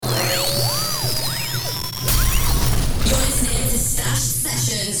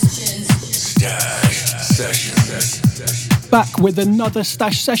Back with another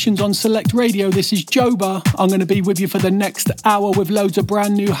Stash Sessions on Select Radio. This is Joba. I'm going to be with you for the next hour with loads of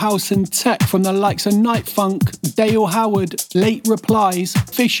brand new house and tech from the likes of Night Funk, Dale Howard, Late Replies,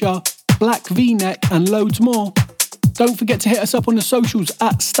 Fisher, Black V-Neck and loads more. Don't forget to hit us up on the socials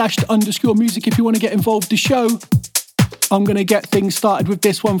at stashed_music if you want to get involved with the show. I'm going to get things started with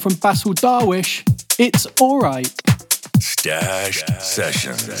this one from Basil Darwish. It's Alright. Stashed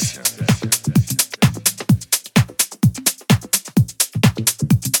Sessions.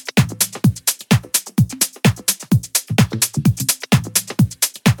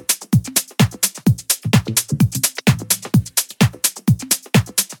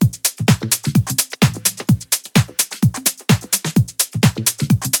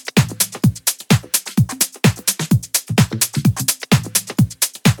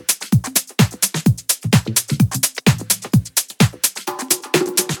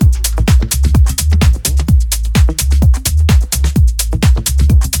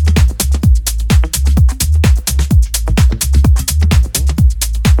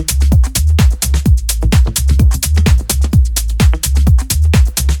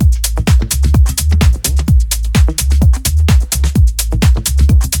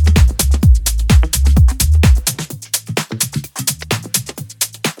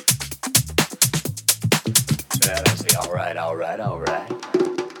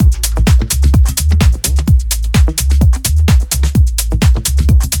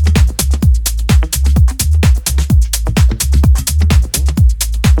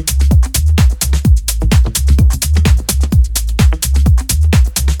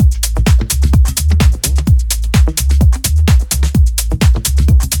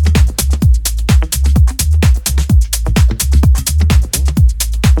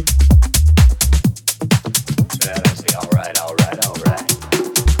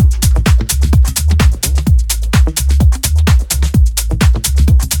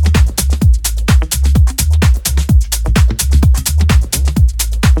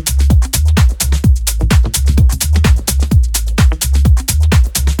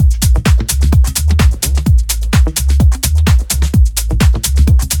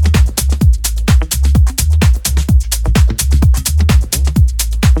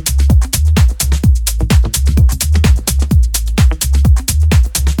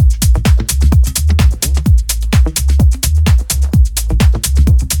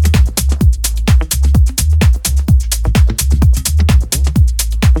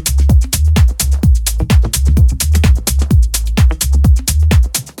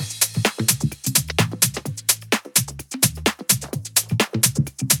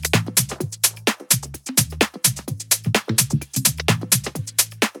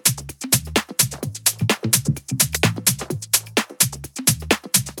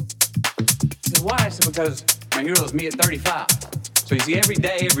 Because my hero is me at 35. So you see, every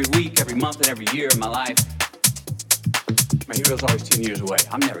day, every week, every month, and every year of my life, my hero's always 10 years away.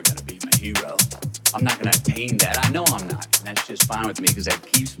 I'm never going to be my hero. I'm not going to attain that. I know I'm not. And that's just fine with me because that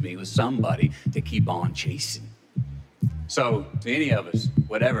keeps me with somebody to keep on chasing. So to any of us,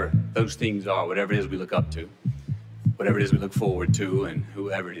 whatever those things are, whatever it is we look up to, whatever it is we look forward to, and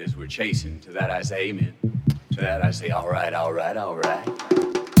whoever it is we're chasing, to that I say amen. To that I say all right, all right, all right.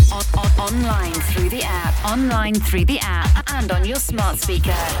 Online through the app, and on your smart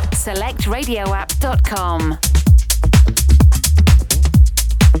speaker. SelectRadioApp.com.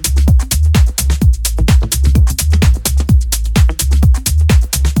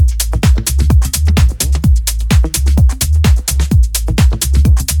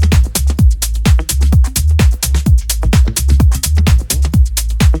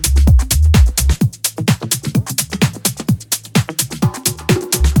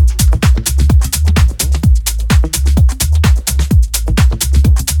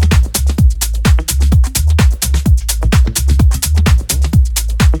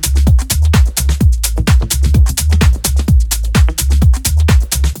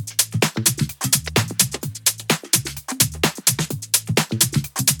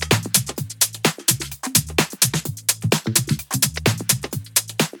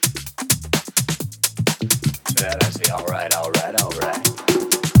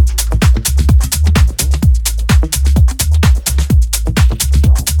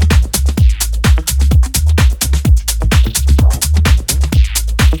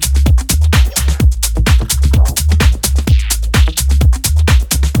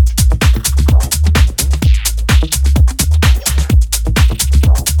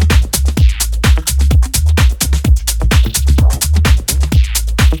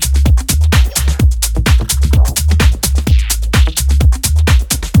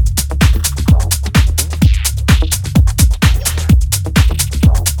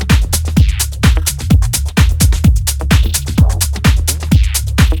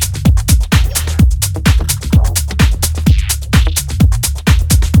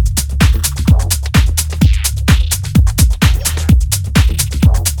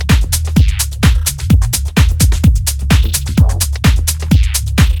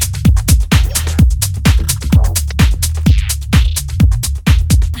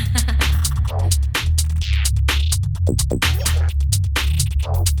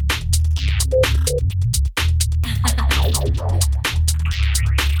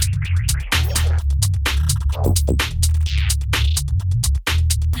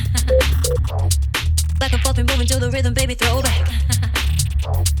 Back and forth, we moving to the rhythm, baby, throwback.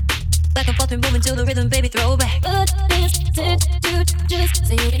 Back and forth, we moving to the rhythm, baby, throwback. But this is just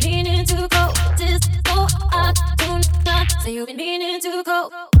so you've been meaning to go. This so I do not. So you've been meaning to go.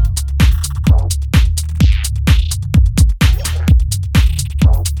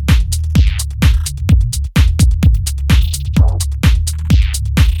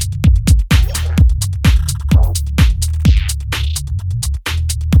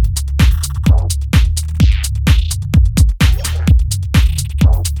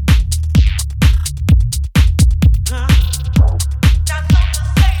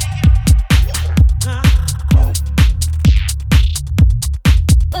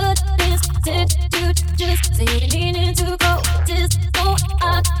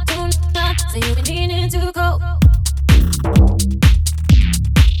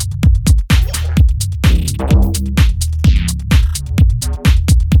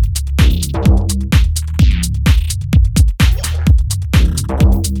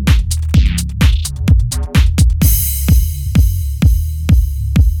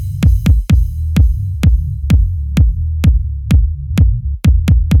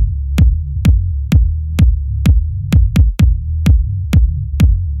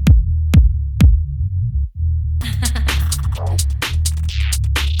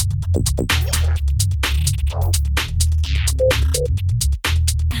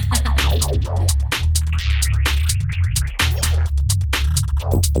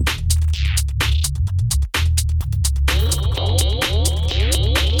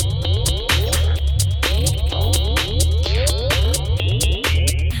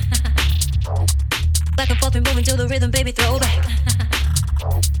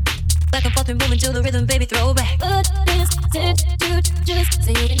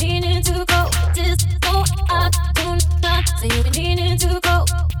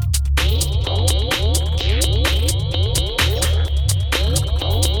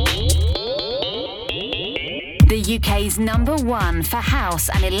 #1 for house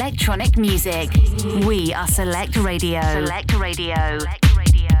and electronic music. We are Select Radio. Select Radio.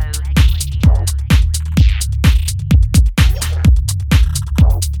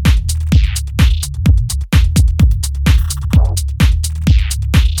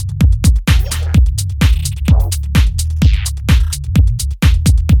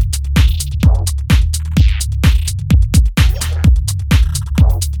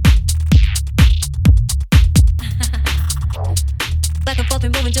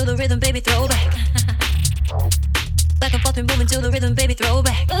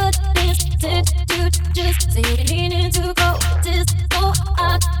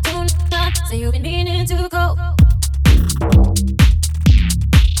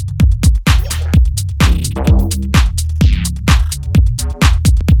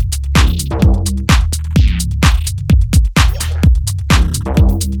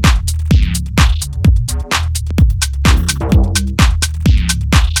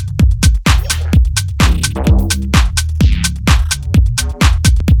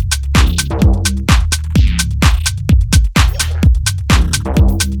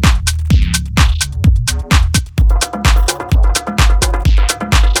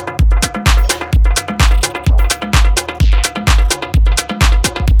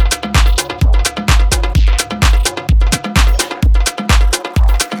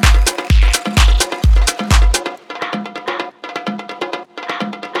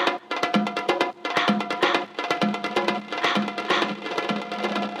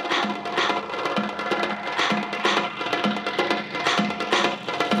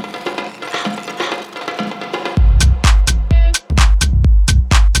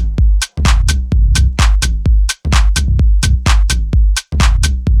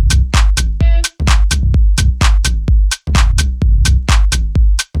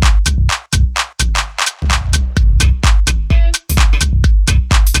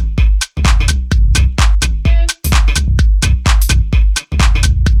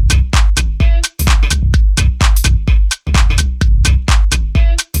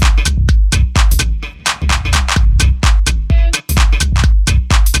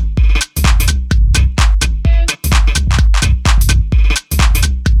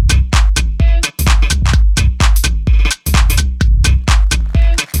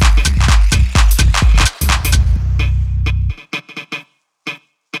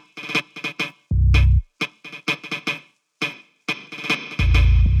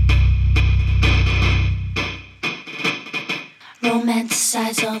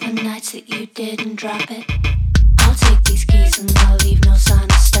 Romanticize all the nights that you didn't drop it. I'll take these keys and I'll leave no sign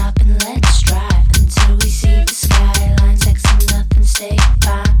to stop, and let's drive until we see the skyline. Sex and nothing, stay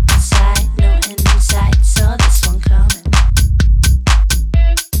by my side, no end in sight.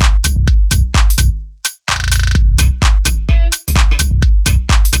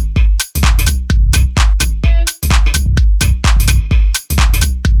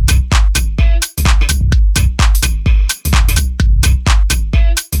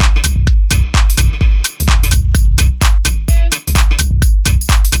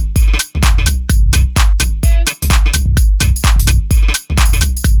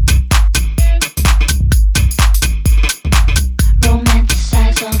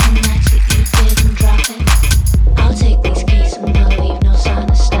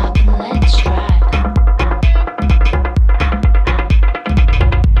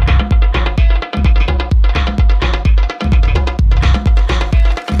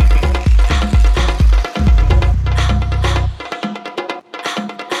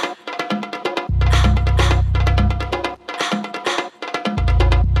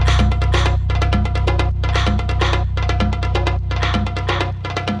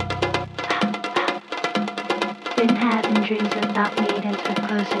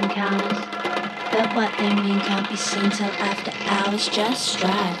 But what they mean can't be seen till after hours. Just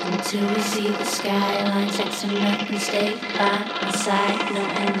strive until we see the skyline. Sex and nothing, stay by my side. No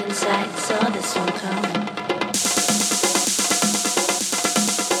end in sight, saw this one coming.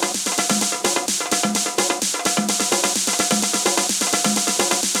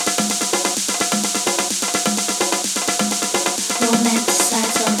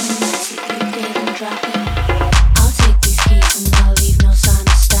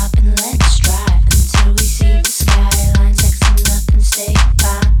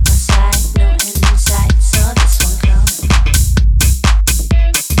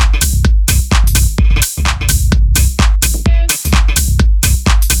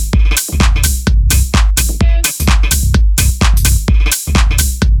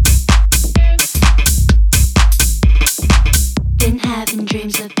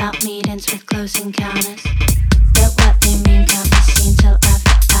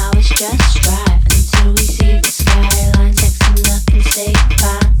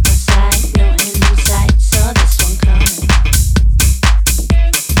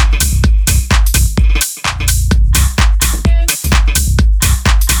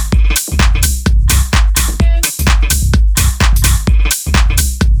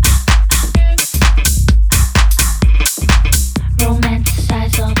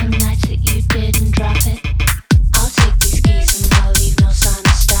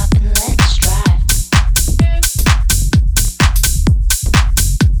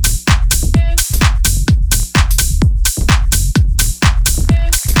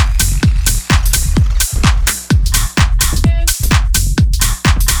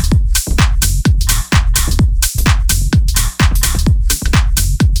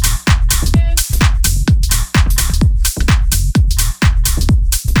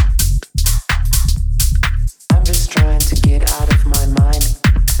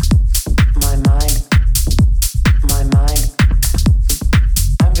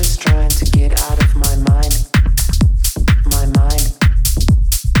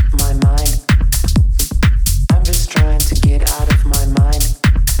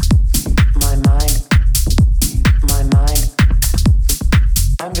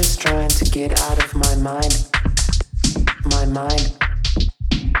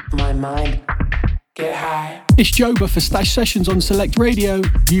 Joba for Stash Sessions on Select Radio.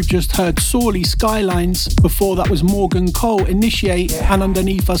 You've just heard Sorley Skylines. Before that was Morgan Cole, Initiate. And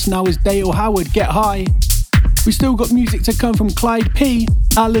underneath us now is Dale Howard, Get High. We still got music to come from Clyde P,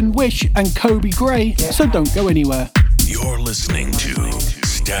 Alan Wish and Kobe Gray, so don't go anywhere. You're listening to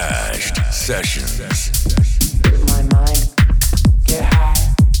Stashed Sessions. My mind, get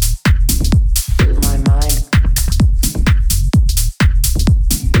high. My mind,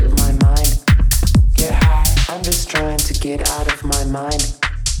 get high. I'm just trying to get out of my mind.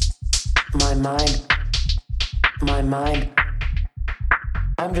 My mind.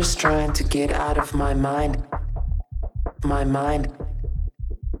 I'm just trying to get out of my mind. My mind.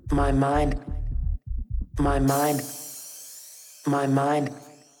 My mind. My mind. My mind.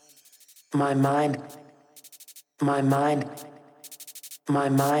 My mind. My mind. My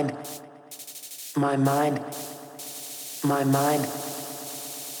mind. My mind. My mind.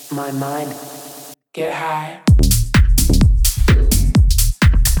 My mind. Get high.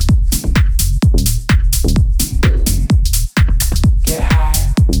 Get high.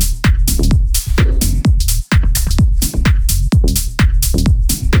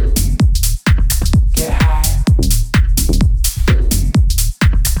 Get high.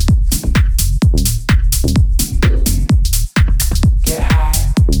 Get high.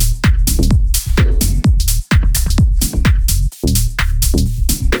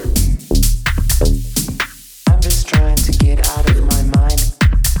 I'm just trying to get out of my mind.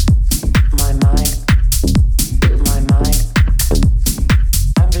 My mind. My mind.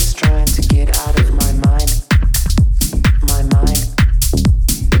 I'm just trying to get out of my mind. My mind.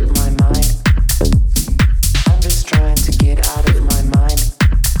 My mind. I'm just trying to get out of my mind.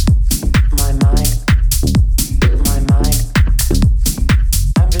 My mind. My mind.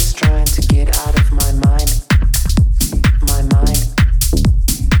 I'm just trying to get out of my mind. My mind.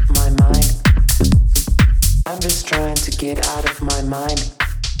 My mind. I'm just trying to get out of my mind.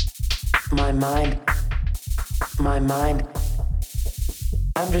 My mind. My mind.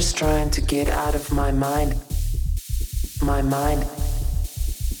 I'm just trying to get out of my mind. My mind.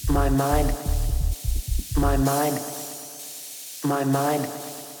 My mind. My mind. My mind.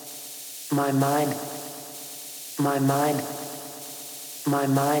 My mind. My mind. My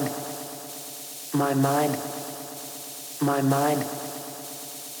mind. My mind. My mind.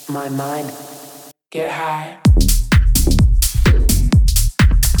 My mind. Get high.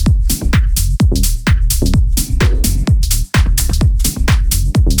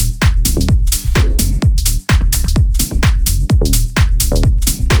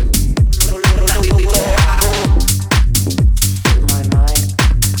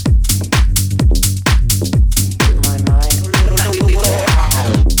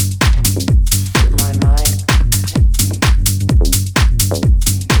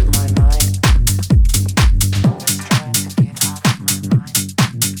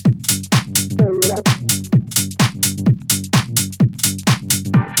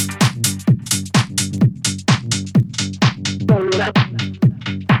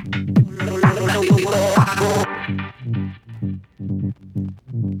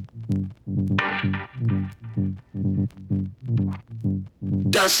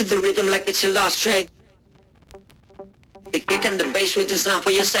 Dance to the rhythm like it's your last track. The kick and the bass we design for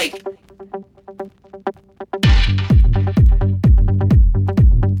your sake.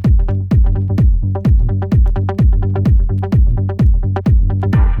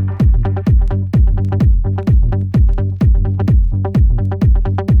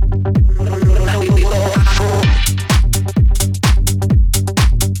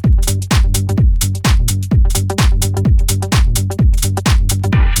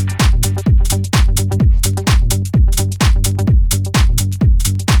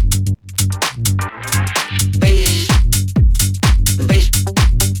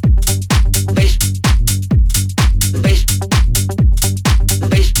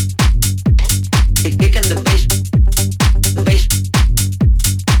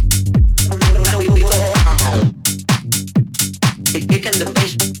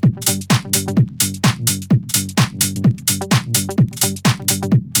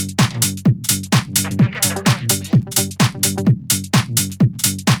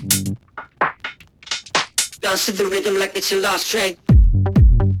 Dance to the rhythm like it's your last track.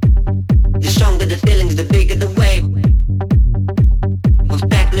 The stronger the feelings, the bigger the wave. With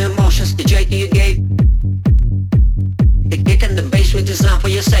back no emotions, the joy to you gave. The kick and the bass we design for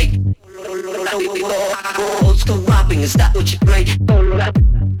your sake. Old school rapping, is that what you crave?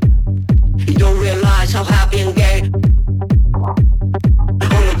 You don't realize how happy and gay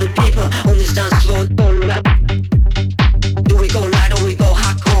all of the people on this dance floor. Do we go light or we go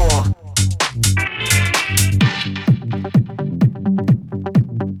hardcore?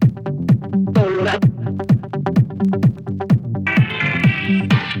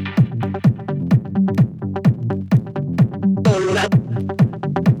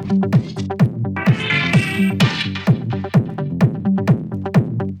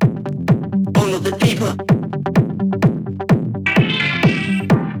 All of the people.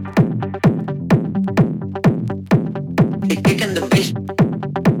 The kick and the bass.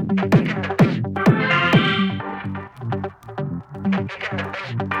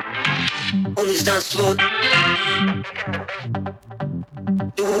 On this dance floor.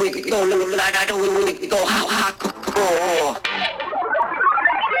 Do we go like I do we go hardcore?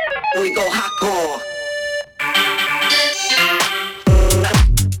 Do we go hardcore?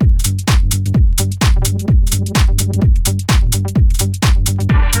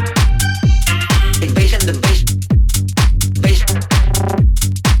 The bass and the bass, bass,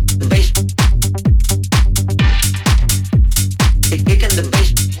 the bass, the kick and the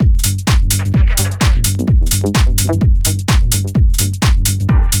bass.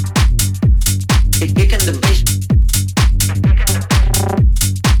 The kick and the bass.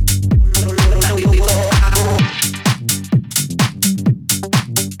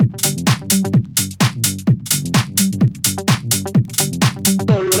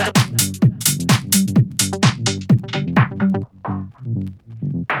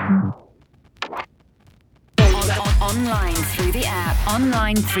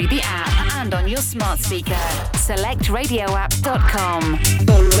 Online through the app and on your smart speaker. SelectRadioApp.com.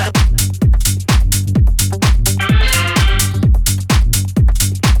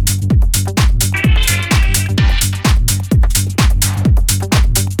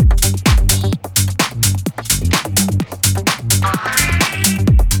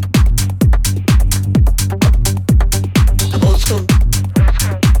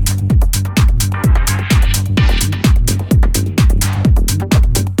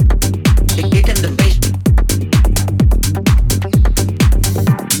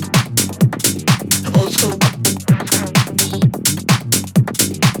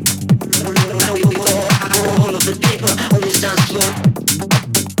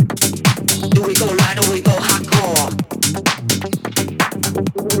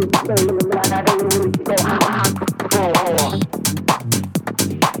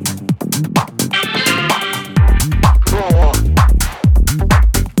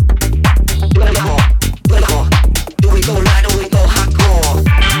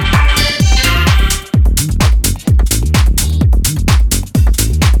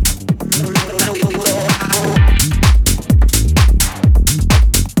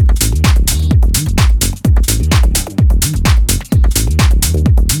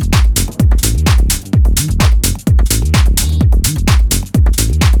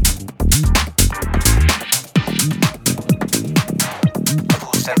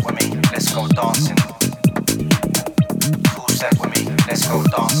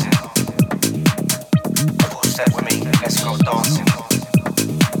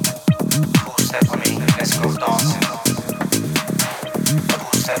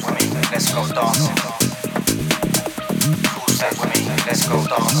 let's go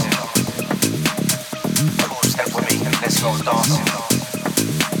dancing. Cool, step with me and let's go dancing.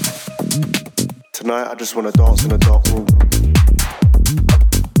 Tonight I just wanna dance in a dark room.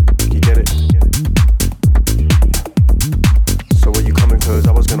 You get it? So where you coming? Cause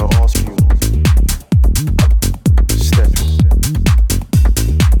I was gonna ask you. Step.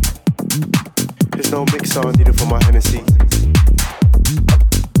 There's no mixer needed for my Hennessy.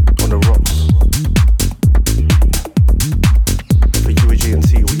 On the rocks. For you and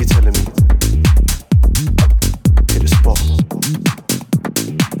G&T, what you telling me? Hit the spot.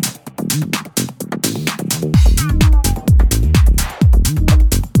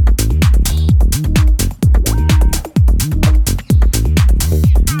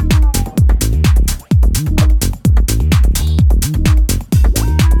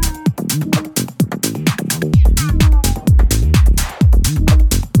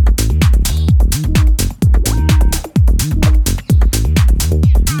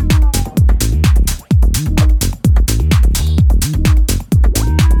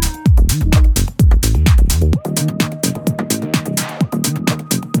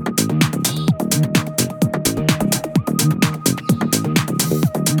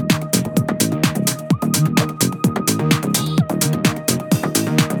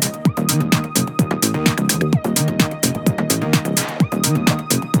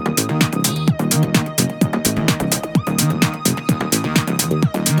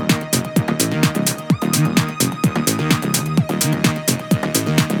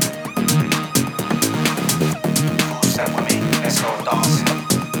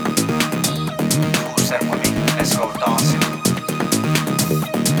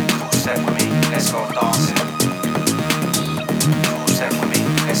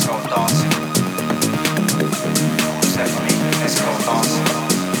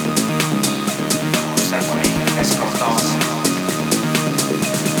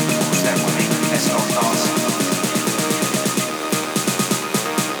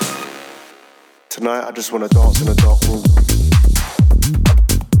 Tonight I just wanna dance in a dark room.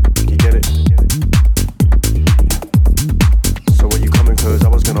 You get it? So where you coming? Cause I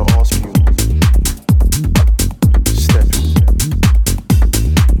was gonna ask you. Step.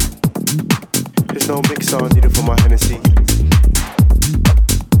 There's no mixer needed for my Hennessy.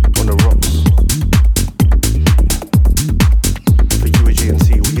 On the rocks. For you and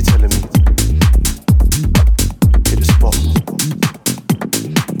G&T, what you telling me? Hit the spot.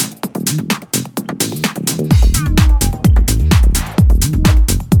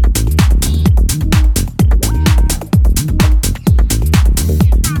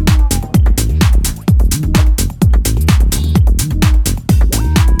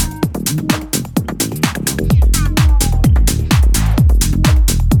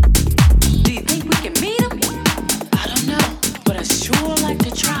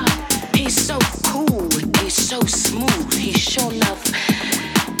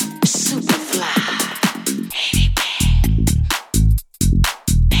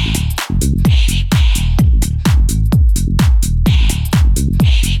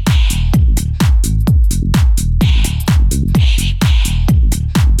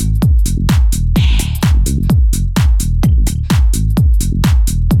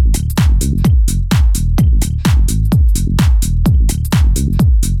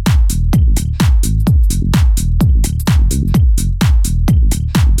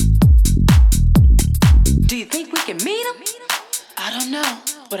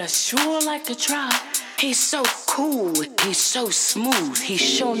 He's so cool, he's so smooth, he's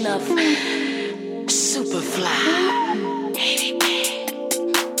sure enough super fly. Baby,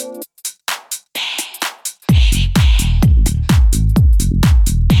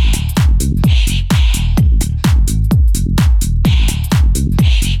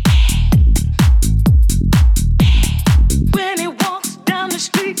 when he walks down the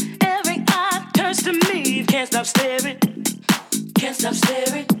street, every eye turns to me. Can't stop staring, can't stop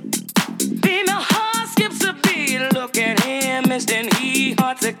staring. Be my heart skips a beat. Look at him, and then he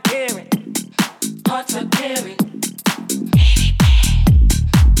hearts are carrying, hearts are carrying.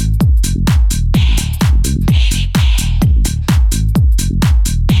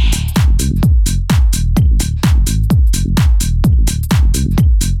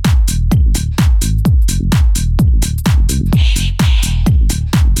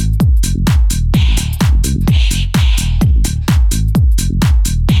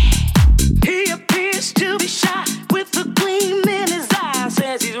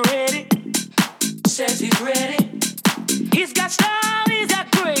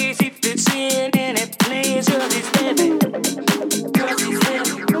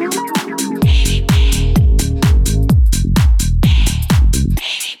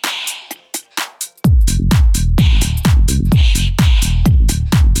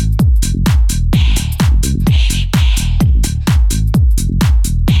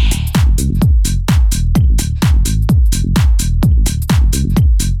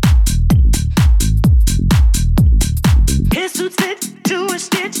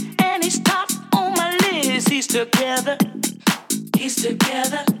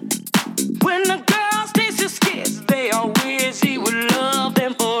 together. When the girls taste the skits, they always he would love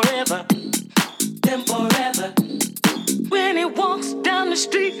them forever. Them forever. When he walks down the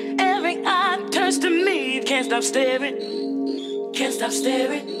street, every eye turns to me. Can't stop staring. Can't stop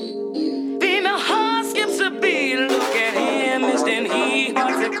staring. Female heart skips a beat. Look at him, instant he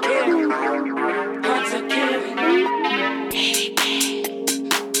hearts a carry. Hearts a carry. Baby,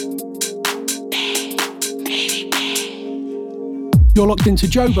 You're locked into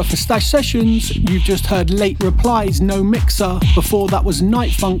Joba for Stash Sessions. You've just heard Late Replies, No Mixer. Before that was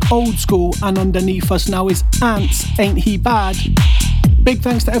Night Funk, Old School. And underneath us now is Ants, Ain't He Bad. Big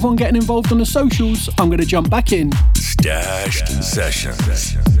thanks to everyone getting involved on the socials. I'm going to jump back in. Stashed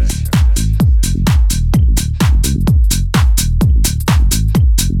Sessions.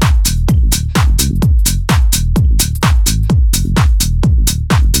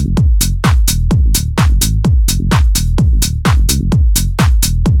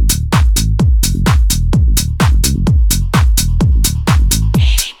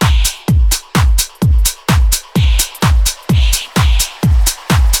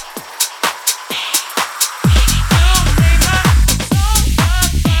 Don't make my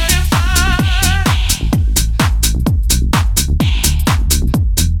soul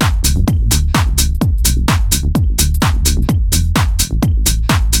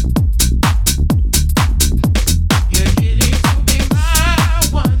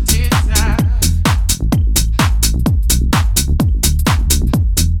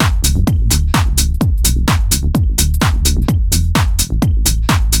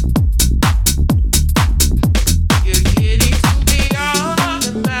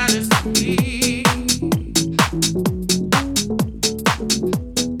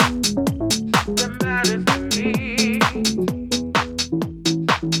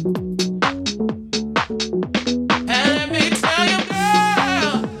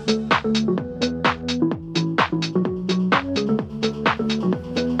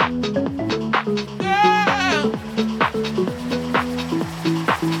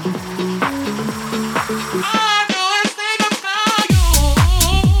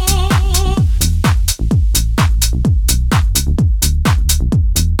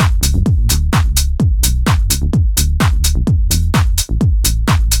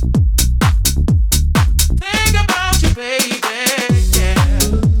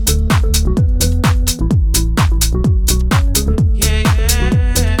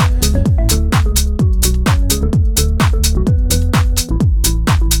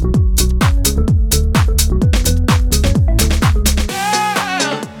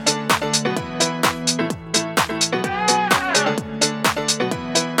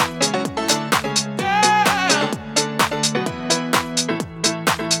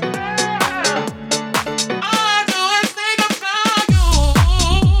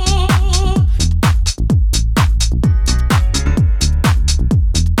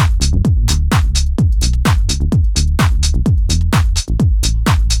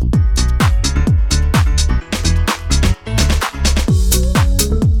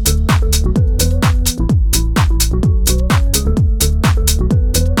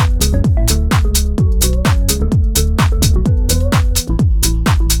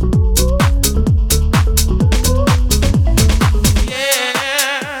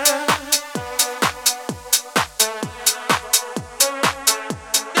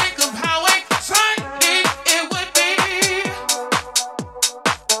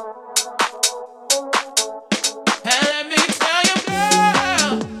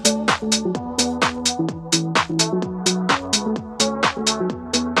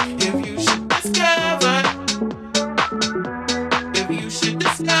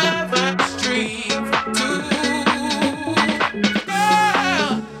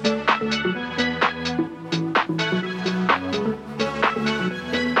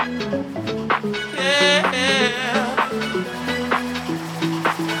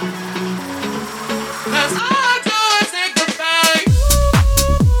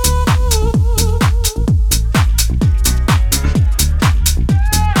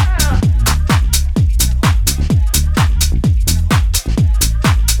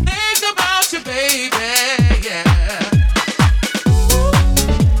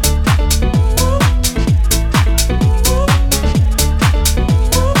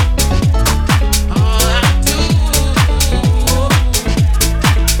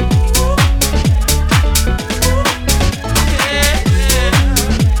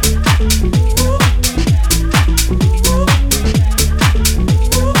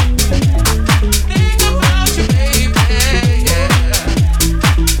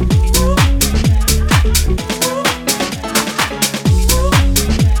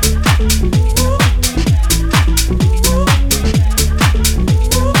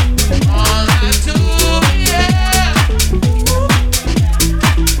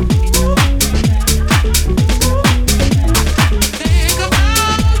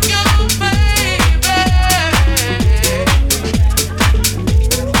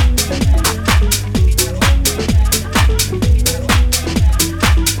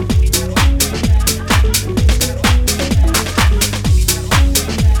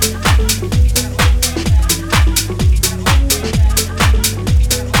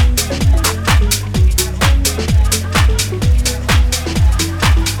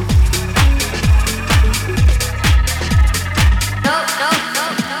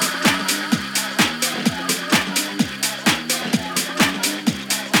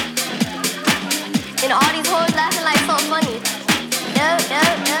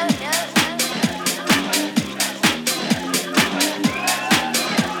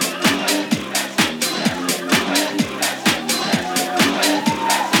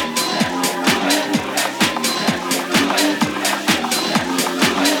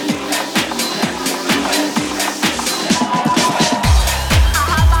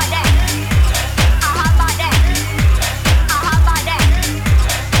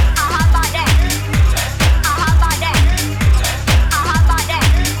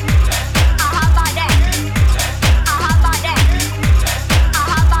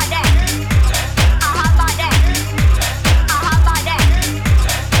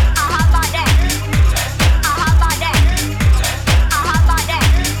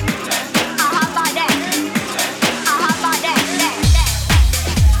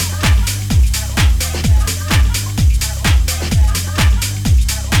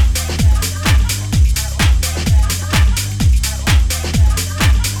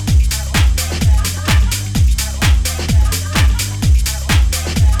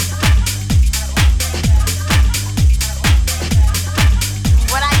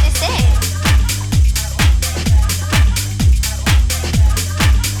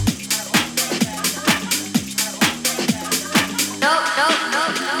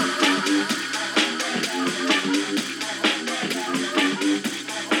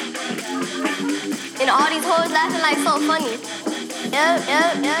laughing like so funny.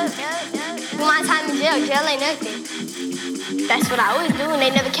 Yep. You might time in jail. Jail ain't nothing. That's what I always do, and they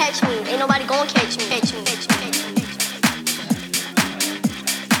never catch me. Ain't nobody gonna catch me.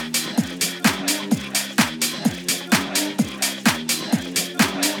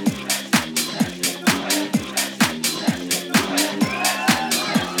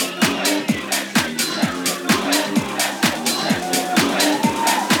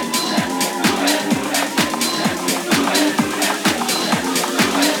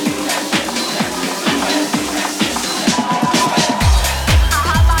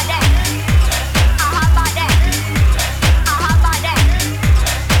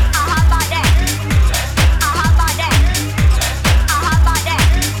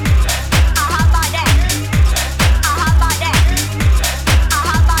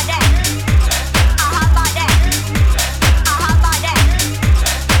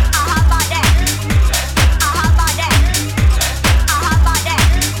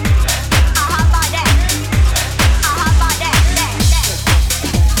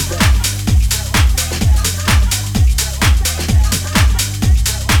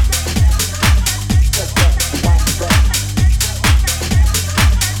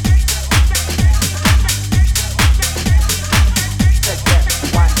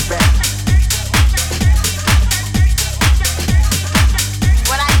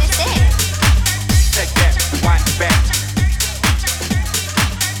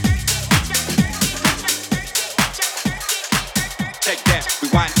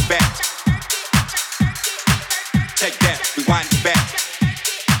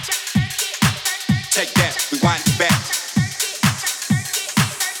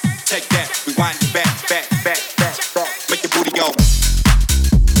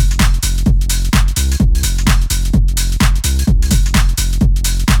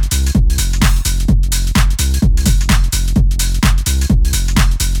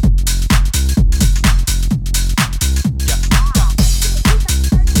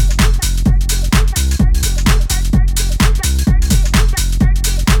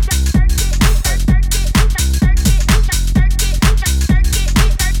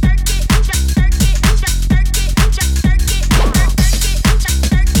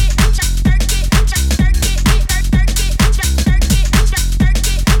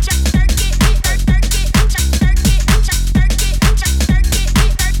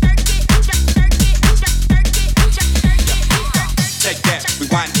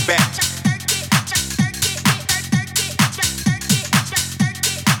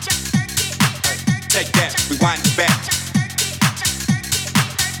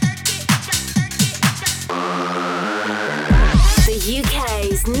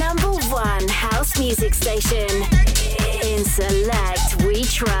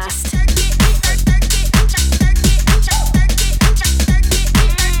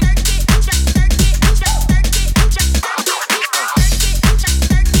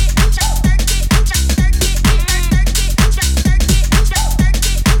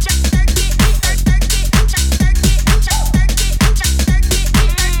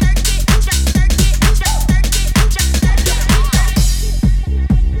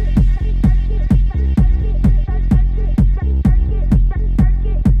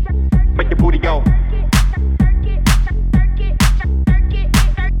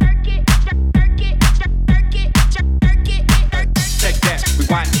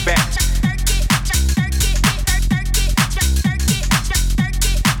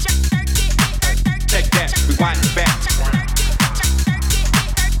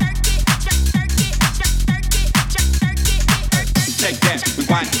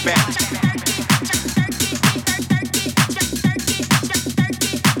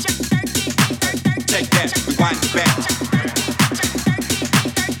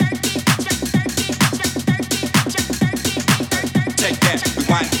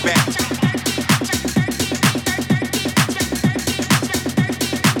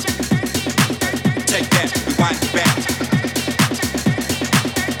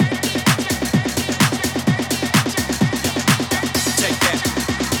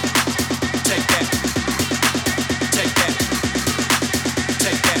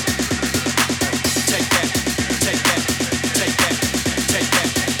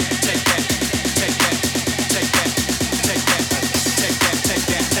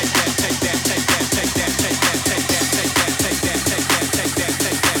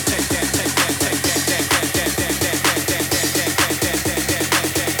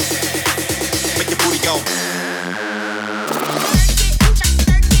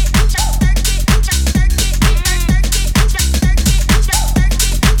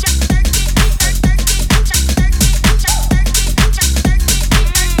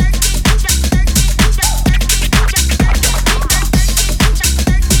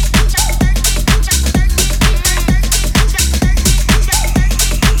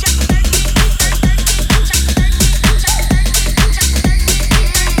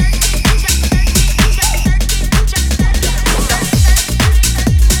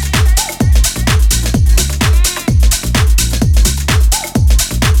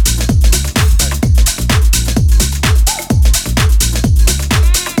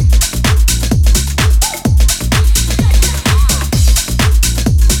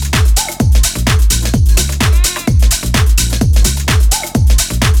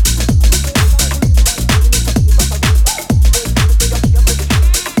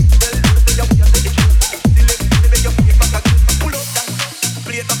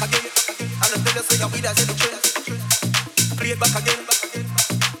 Play it back again. And I tell you, say your weed has any chance. Play it back again.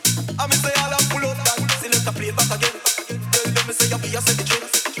 I me say all I pull up that. Select a play it back again. Tell them me say your weed has any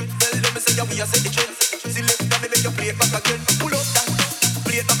chance. Tell them me say your weed has any chance. Select a me make you play it back again. Pull up that.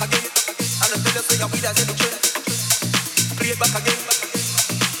 Play it back again. And I tell you, say your weed has any chance. Play it back again.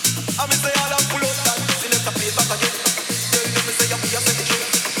 I me say all I pull up that. Select a play it back again. Tell them me say your weed has any chance.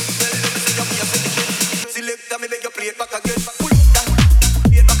 Tell them me say your weed has any chance. Select a me make you play it back again.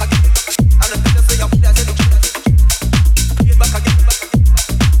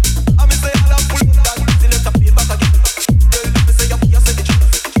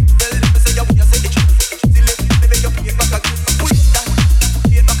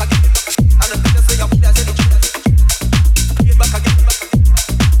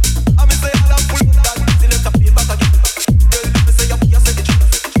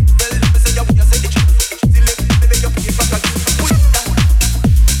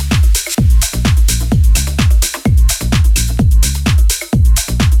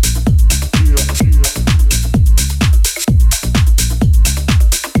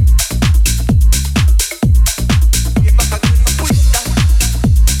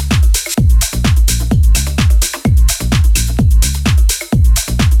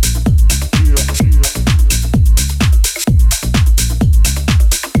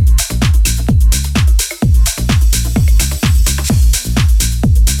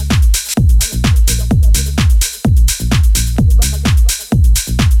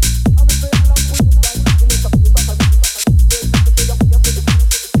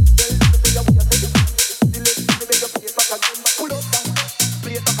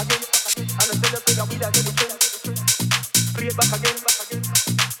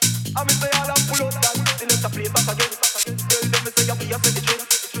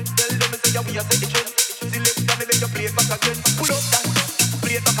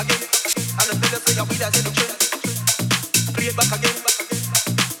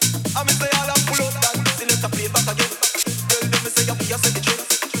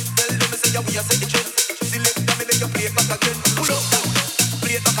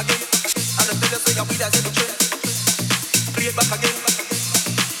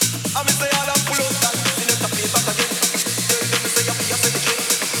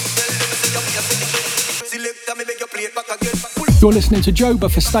 You're listening to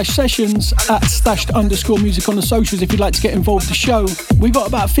Joba for Stash Sessions at stashed_music on the socials if you'd like to get involved with the show. We've got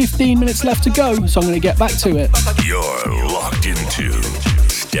about 15 minutes left to go, so I'm going to get back to it. You're locked into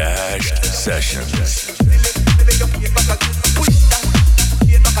Stashed Sessions.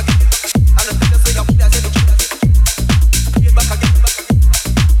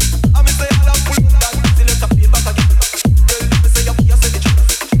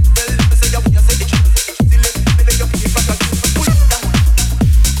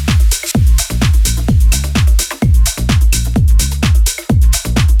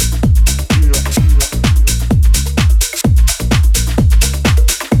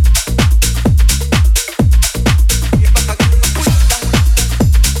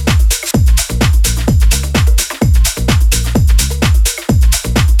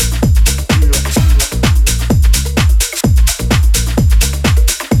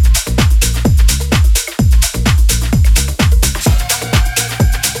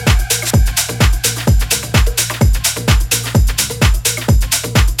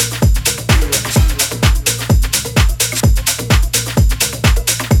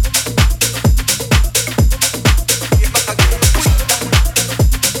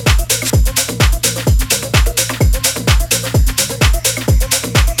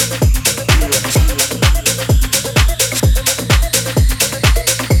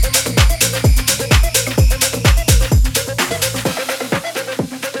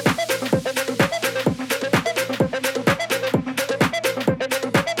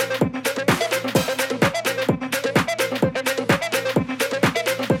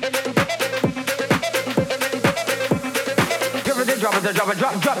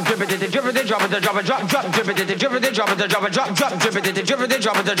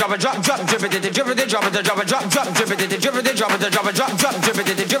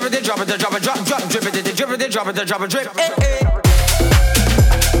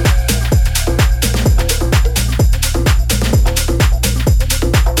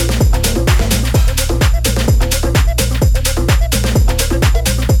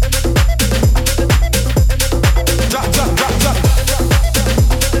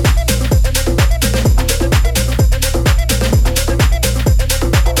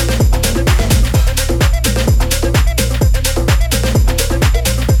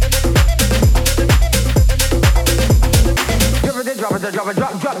 a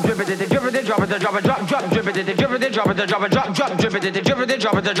drop, drip it, drip it, drop it, drop a drop, drip it, drip it, drop it, drop a drop, drip it, drip it,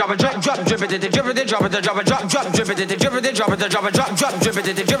 drop it, drop a drop, drip it, drip it, drop it, drop a drop, drip it, drip it, drop it, drop a drop, drip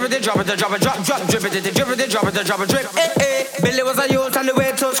it, drip it, drop it, drop a drop, drip it, drip it, drop it, drop a drip. Billy was a youth on the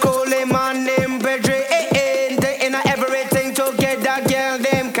way to school, a man named Pedri. Taking everything to get that girl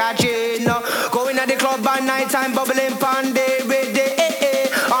them catching. Going at the club by night time, bubbling pan day with day.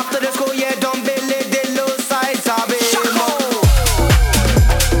 After the school year done, Billy the low sides of it.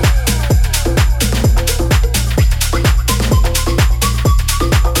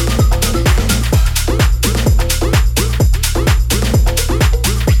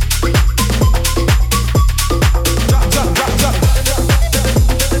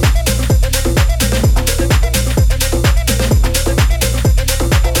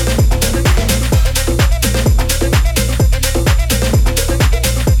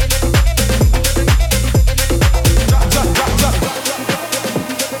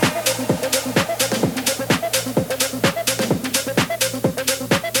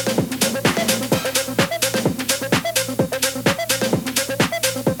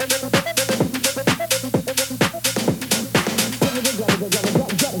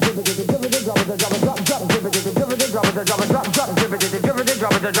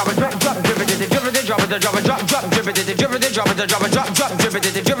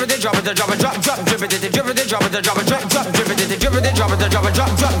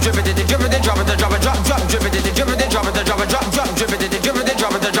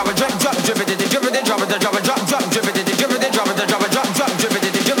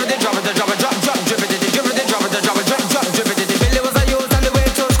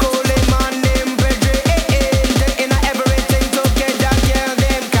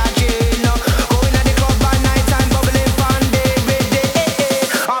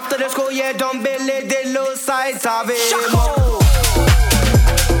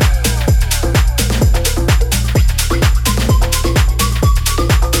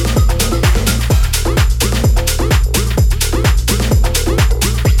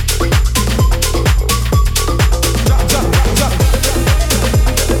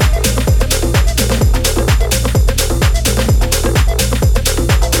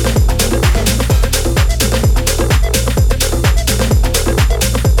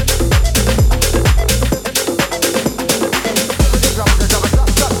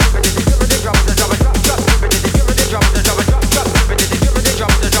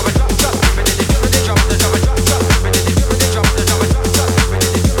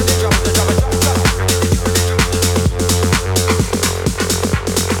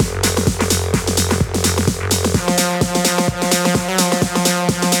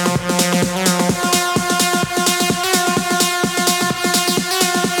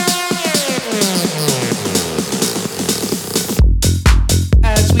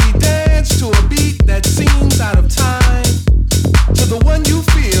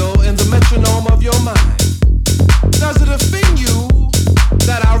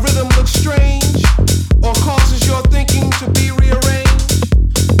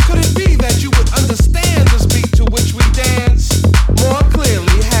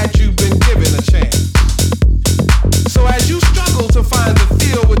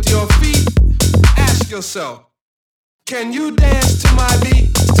 Can you dance to my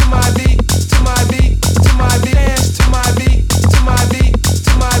beat, to my beat, to my beat, to my beat, dance to my beat, to my beat,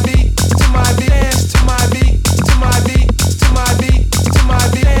 to my beat, to my beat, dance to my beat, to my beat, to my beat, to my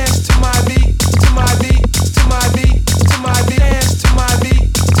beat, dance to my beat, to my beat, to my beat, to my beat, dance to my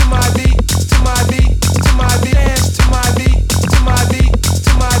beat, to my beat, to my beat, to my beat, dance to my beat, to my beat, to my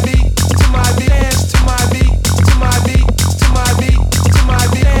beat, to my beat, dance to my beat, to my beat, to my beat, to my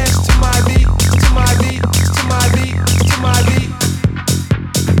beat, dance to my beat, to my beat, to my beat.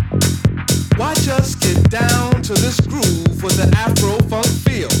 Watch us get down to this groove with an Afro-funk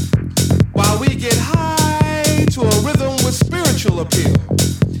feel, while we get high to a rhythm with spiritual appeal.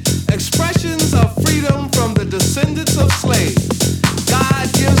 Expressions of freedom from the descendants of slaves.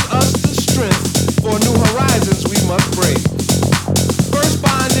 God gives us the strength for new horizons we must brave. First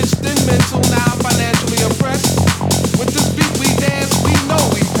bondage, then mental, now financially oppressed. With this beat we dance, we know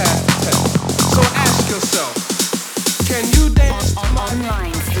we passed the test. So ask yourself, can you dance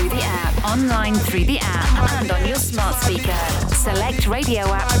online through the app, and on your smart speaker.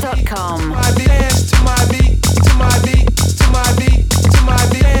 SelectRadioApp.com. Dance to my beat, to my beat, to my beat, to my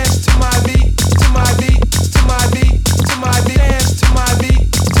beat, dance to my beat, to my beat, to my beat, to my beat, dance to my beat,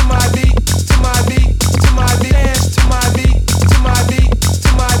 to my beat, to my beat, to my beat, dance to my beat, to my beat,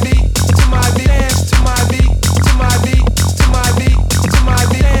 to my beat, to my beat, dance to my beat, to my beat, to my beat, to my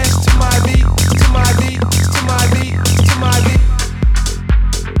beat, dance to my beat, to my beat, to my beat, to my beat.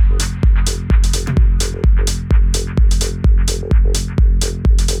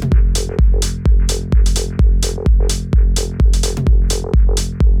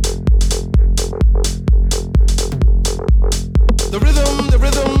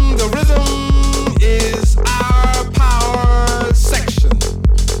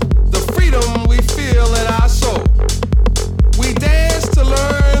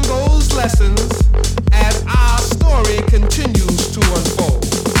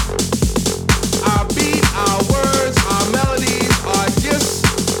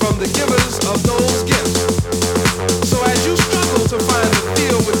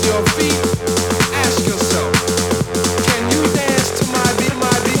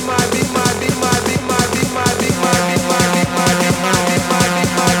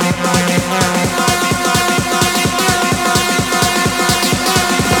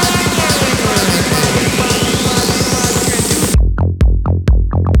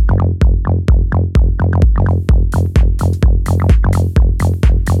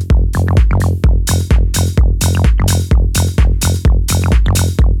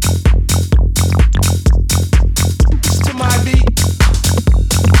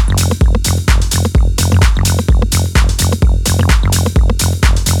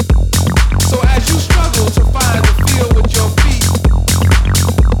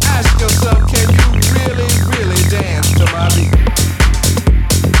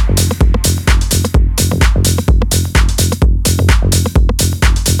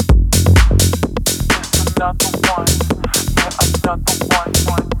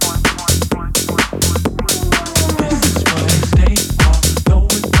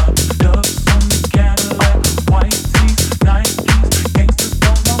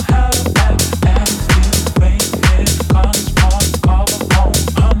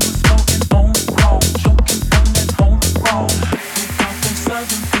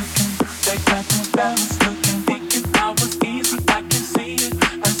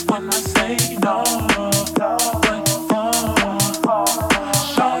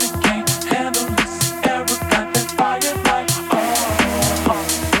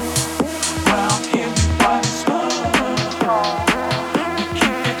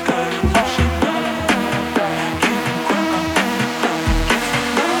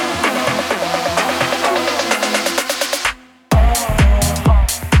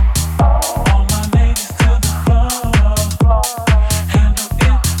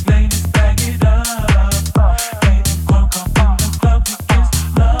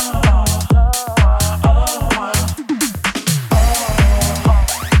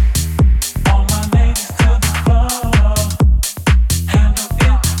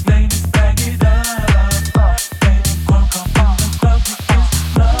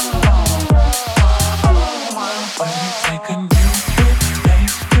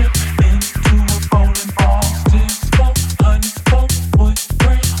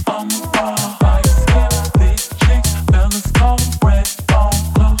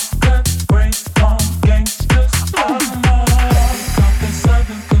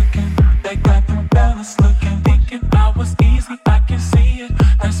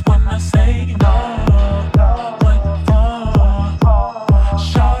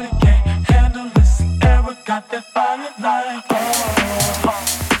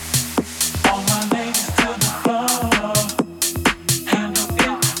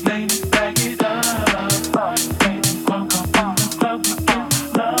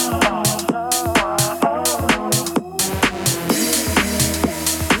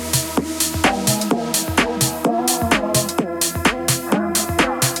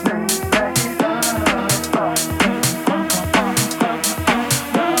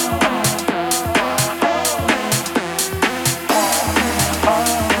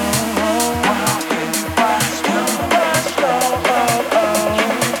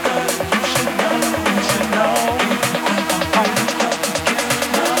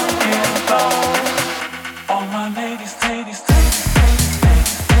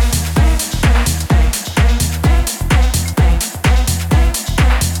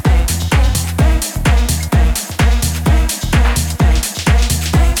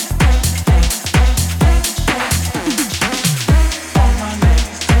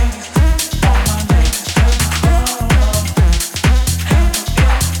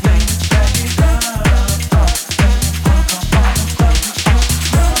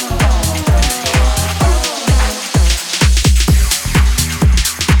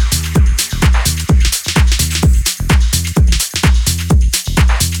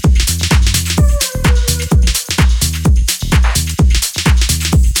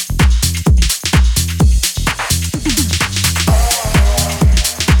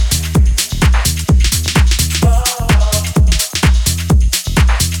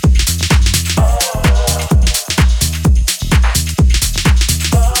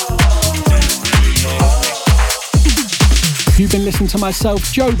 You've been listening to myself,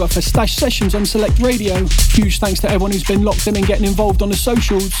 Joba, for Stash Sessions on Select Radio. Huge thanks to everyone who's been locked in and getting involved on the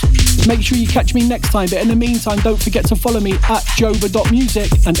socials. Make sure you catch me next time, but in the meantime, don't forget to follow me at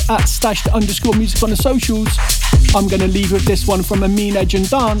joba.music and at stashed_music on the socials. I'm going to leave with this one from Amin Edge and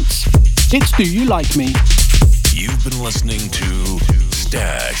Dance. It's Do You Like Me? You've been listening to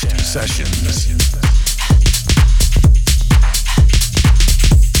Stashed Sessions.